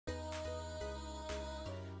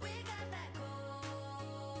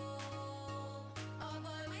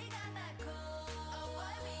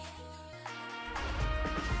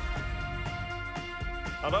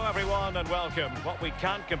Hello everyone and welcome. What we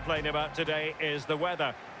can't complain about today is the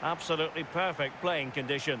weather. Absolutely perfect playing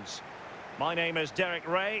conditions. My name is Derek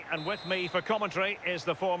Ray and with me for commentary is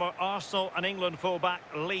the former Arsenal and England fullback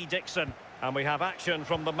Lee Dixon. And we have action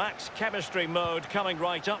from the max chemistry mode coming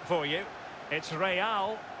right up for you. It's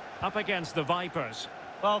Real up against the Vipers.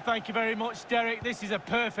 Well, thank you very much, Derek. This is a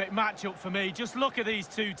perfect matchup for me. Just look at these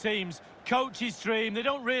two teams. Coach's dream. They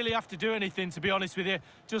don't really have to do anything, to be honest with you.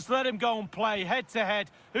 Just let them go and play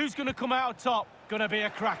head-to-head. Who's going to come out top? Going to be a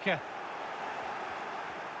cracker.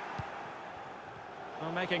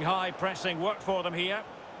 Well, making high pressing work for them here.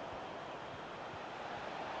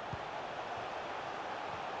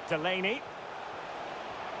 Delaney.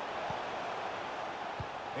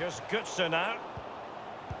 Here's Götze now.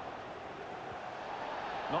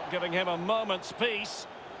 Not giving him a moment's peace.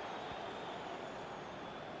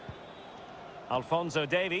 Alphonso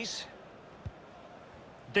Davies.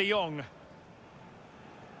 De Jong.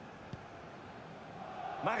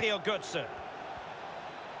 Mario Götze.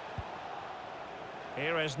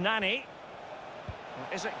 Here is Nani.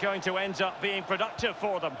 Is it going to end up being productive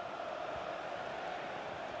for them?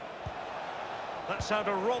 That's how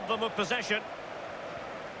to rob them of possession.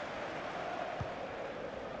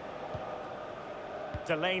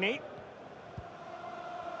 Delaney.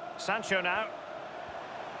 Sancho now.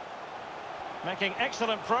 Making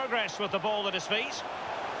excellent progress with the ball at his feet.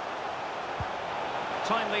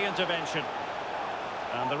 Timely intervention.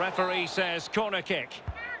 And the referee says corner kick.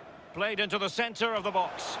 Played into the centre of the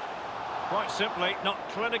box. Quite simply, not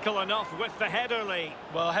clinical enough with the header, Lee.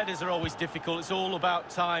 Well, headers are always difficult. It's all about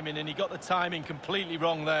timing, and he got the timing completely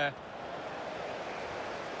wrong there.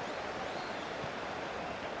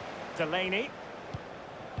 Delaney.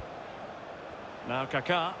 Now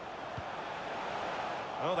Kaká.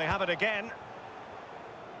 Oh, they have it again.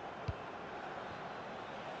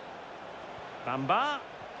 Bamba.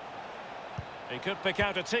 He could pick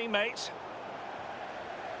out a teammate.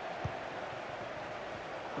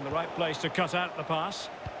 In the right place to cut out the pass.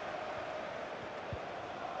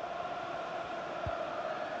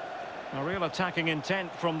 A real attacking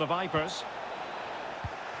intent from the Vipers.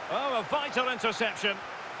 Oh, a vital interception.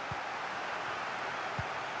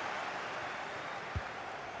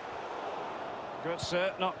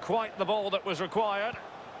 Götze, not quite the ball that was required.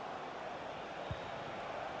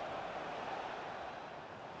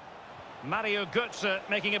 Mario Götze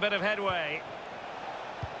making a bit of headway.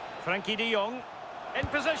 Frenkie de Jong in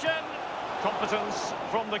position. Competence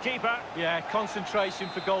from the keeper. Yeah, concentration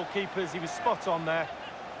for goalkeepers. He was spot on there.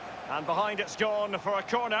 And behind it's gone for a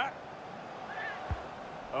corner.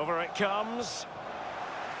 Over it comes.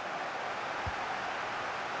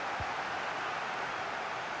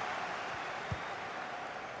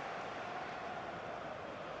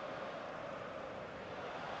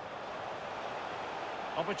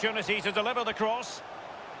 Opportunity to deliver the cross.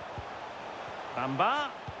 Bamba.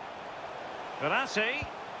 Verratti.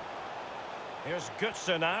 Here's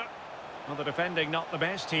Götze now. Well, the defending not the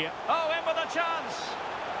best here. Oh, in with a chance!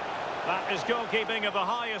 That is goalkeeping of the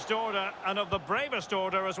highest order and of the bravest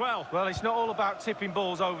order as well. Well, it's not all about tipping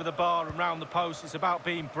balls over the bar and round the post. It's about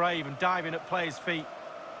being brave and diving at players' feet.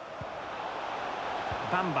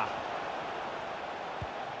 Bamba.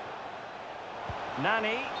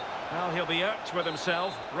 Nani. Well, he'll be irked with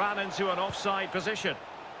himself. Ran into an offside position.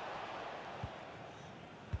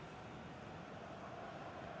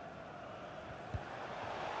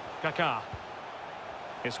 Kaká.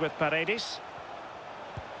 It's with Paredes.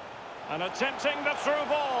 And attempting the through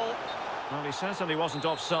ball. Well, he certainly wasn't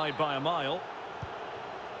offside by a mile.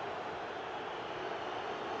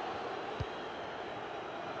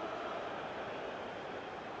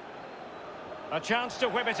 A chance to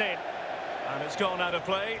whip it in. And it's gone out of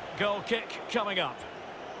play. Goal kick coming up.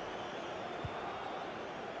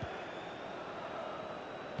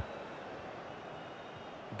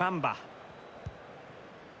 Bamba.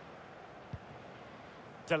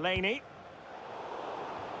 Delaney.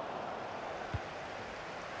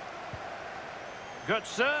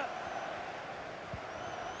 Götze.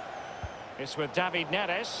 It's with David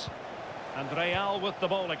Neres. And Real with the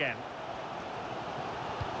ball again.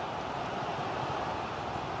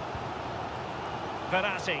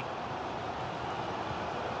 Verratti.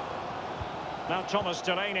 Now Thomas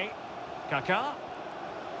Delaney. Kaká.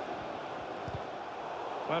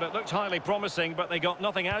 Well, it looked highly promising, but they got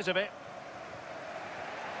nothing out of it.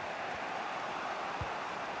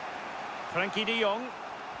 Frenkie de Jong.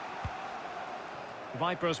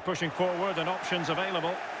 Vipers pushing forward and options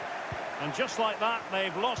available. And just like that,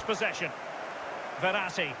 they've lost possession.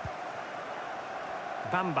 Verratti.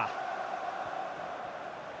 Bamba.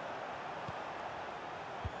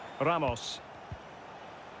 Ramos.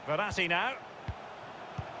 Verratti now.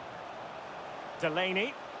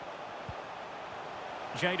 Delaney.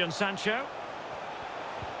 Jadon Sancho.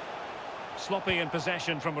 Sloppy in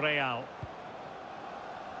possession from Real.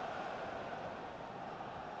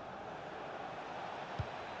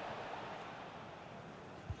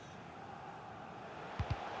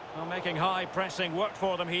 Well, making high pressing work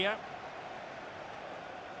for them here.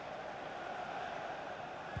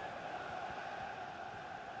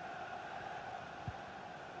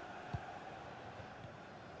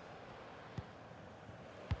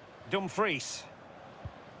 Dumfries.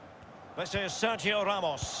 This is Sergio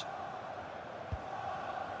Ramos.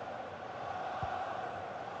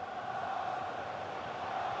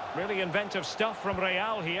 Really inventive stuff from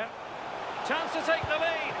Real here. Chance to take the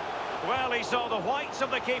lead. Well, he saw the whites of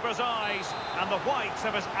the keeper's eyes and the whites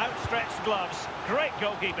of his outstretched gloves. Great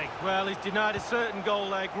goalkeeping. Well, he's denied a certain goal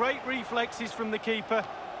there. Great reflexes from the keeper.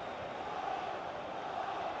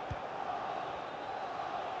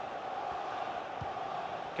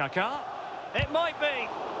 Kaká. It might be.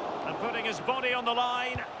 And putting his body on the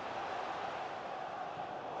line.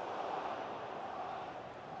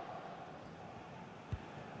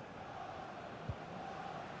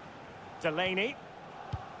 Delaney.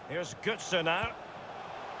 Here's Götze now.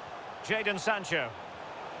 Jadon Sancho.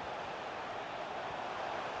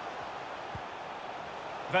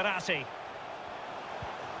 Verratti.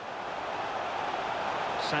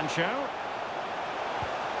 Sancho.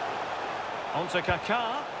 On to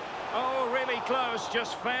Kaká. Oh, really close,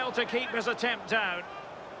 just failed to keep his attempt down.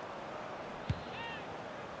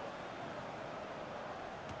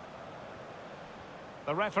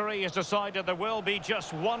 The referee has decided there will be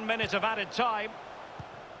just 1 minute of added time.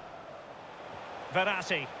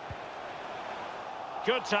 Verratti.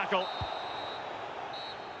 Good tackle.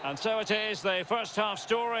 And so it is, the first half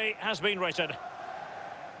story has been written.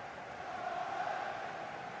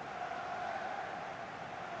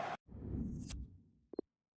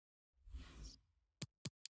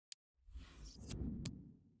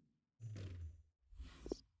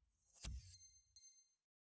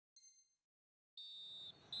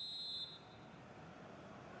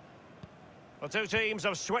 The two teams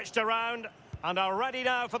have switched around and are ready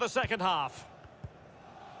now for the second half.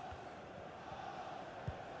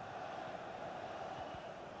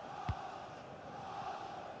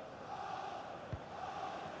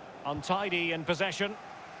 Untidy in possession.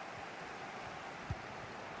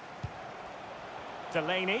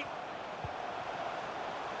 Delaney.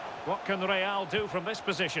 What can Real do from this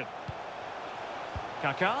position?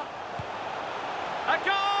 Kaká. A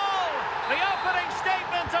goal! The opening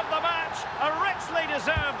statement of the match. A richly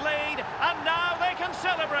deserved lead, and now they can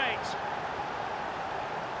celebrate.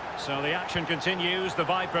 So the action continues. The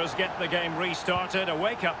Vipers get the game restarted. A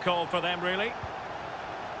wake-up call for them, really.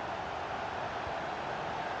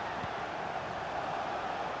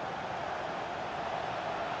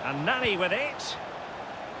 And Nani with it.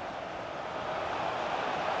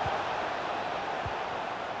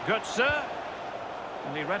 Götze.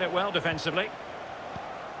 And he read it well defensively.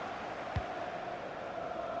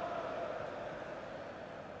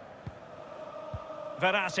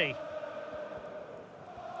 Verratti.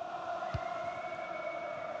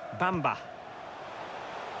 Bamba.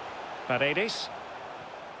 Paredes.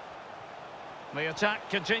 The attack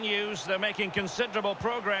continues. They're making considerable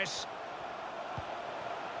progress.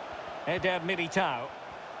 Eder Militao.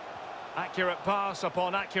 Accurate pass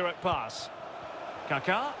upon accurate pass.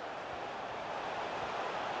 Kaká.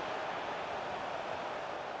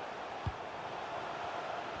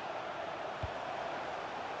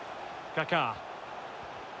 Kaká.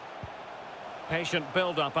 Patient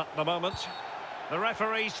build-up at the moment. The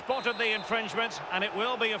referee spotted the infringement, and it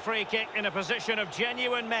will be a free kick in a position of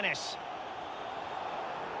genuine menace.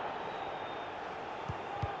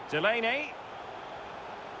 Delaney.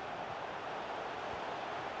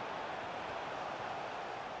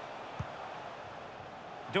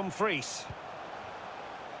 Dumfries.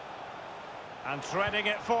 And threading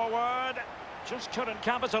it forward. Just couldn't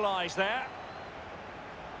capitalise there.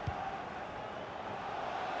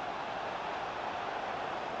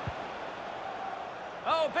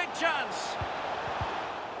 Oh, big chance.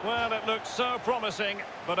 Well, it looked so promising,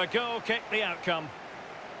 but a goal kicked the outcome.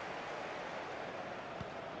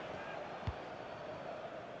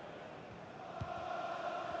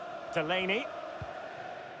 Delaney.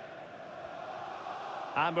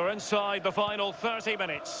 And we're inside the final 30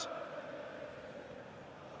 minutes.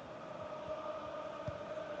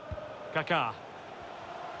 Kaká.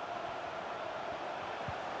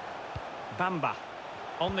 Bamba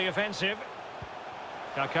on the offensive.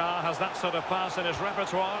 Kaká has that sort of pass in his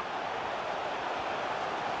repertoire.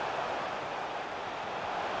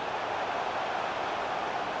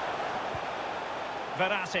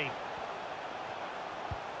 Verratti.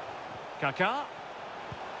 Kaká.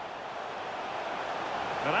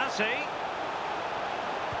 Verratti.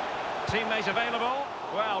 Teammate available.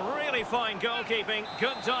 Well, really fine goalkeeping.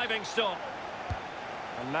 Good diving stop.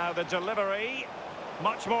 And now the delivery.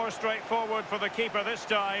 Much more straightforward for the keeper this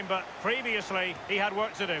time, but previously he had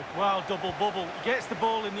work to do. Well, double bubble. He gets the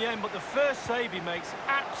ball in the end, but the first save he makes,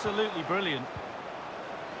 absolutely brilliant.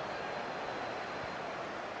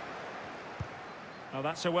 Oh,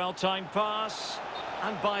 that's a well-timed pass.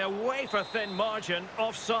 And by a wafer-thin margin,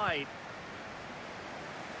 offside.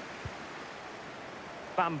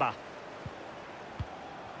 Bamba.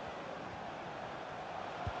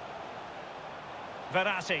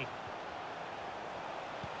 Verratti.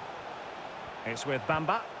 It's with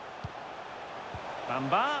Bamba.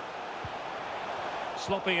 Bamba.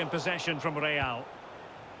 Sloppy in possession from Real.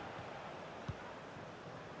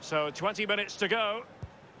 So 20 minutes to go.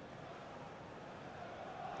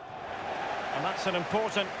 And that's an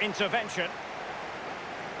important intervention.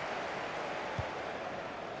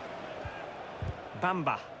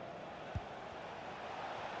 Bamba.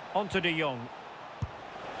 On to De Jong.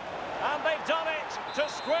 And they've done it to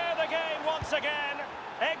square the game once again.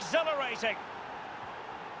 Exhilarating.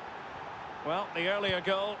 Well, the earlier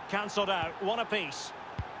goal cancelled out. One apiece.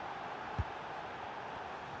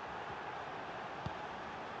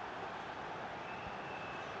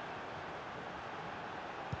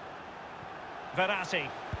 Verratti.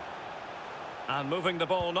 And moving the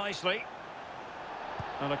ball nicely.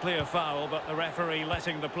 And a clear foul, but the referee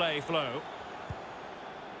letting the play flow.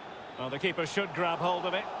 Well, the keeper should grab hold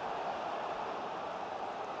of it.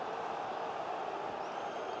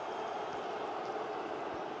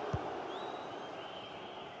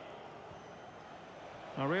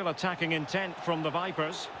 A real attacking intent from the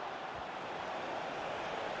Vipers.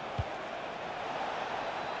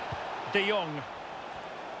 De Jong.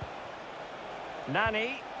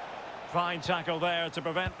 Nani. Fine tackle there to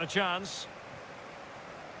prevent the chance.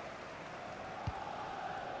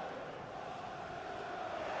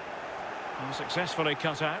 And successfully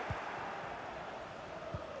cut out.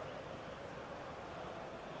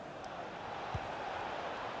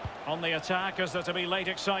 On the attack, is there to be late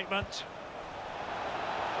excitement?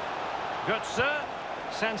 Götze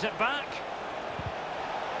sends it back.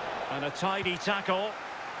 And a tidy tackle.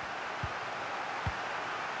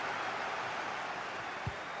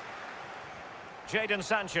 Jadon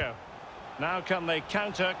Sancho. Now can they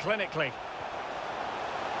counter clinically?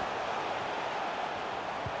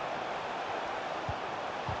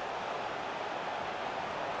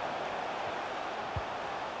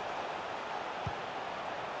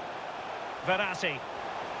 Verratti.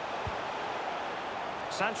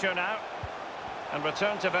 Sancho now. And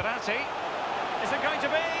return to Verratti. Is it going to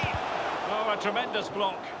be? Oh, a tremendous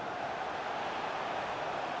block.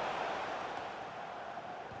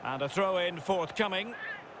 And a throw-in forthcoming.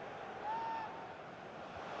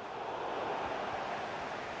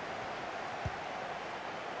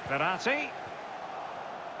 Verratti.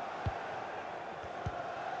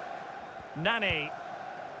 Nani.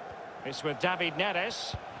 It's with David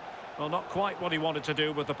Neres. Well, not quite what he wanted to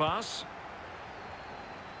do with the pass.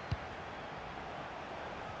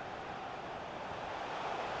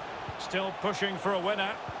 Still pushing for a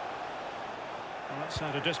winner. Well, that's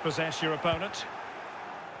how to dispossess your opponent.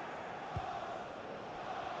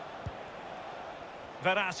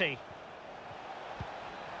 Verratti.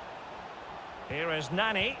 Here is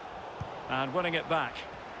Nani. And winning it back.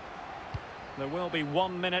 There will be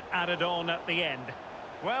 1 minute added on at the end.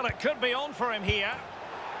 Well, it could be on for him here.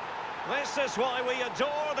 This is why we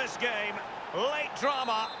adore this game. Late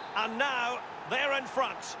drama, and now they're in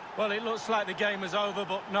front. Well, it looks like the game is over,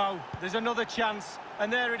 but no, there's another chance.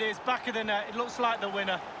 And there it is, back of the net. It looks like the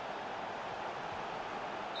winner.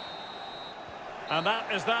 And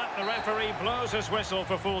that is that. The referee blows his whistle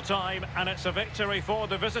for full time, and it's a victory for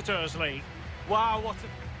the visitors, Lee. Wow, what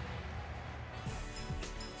a...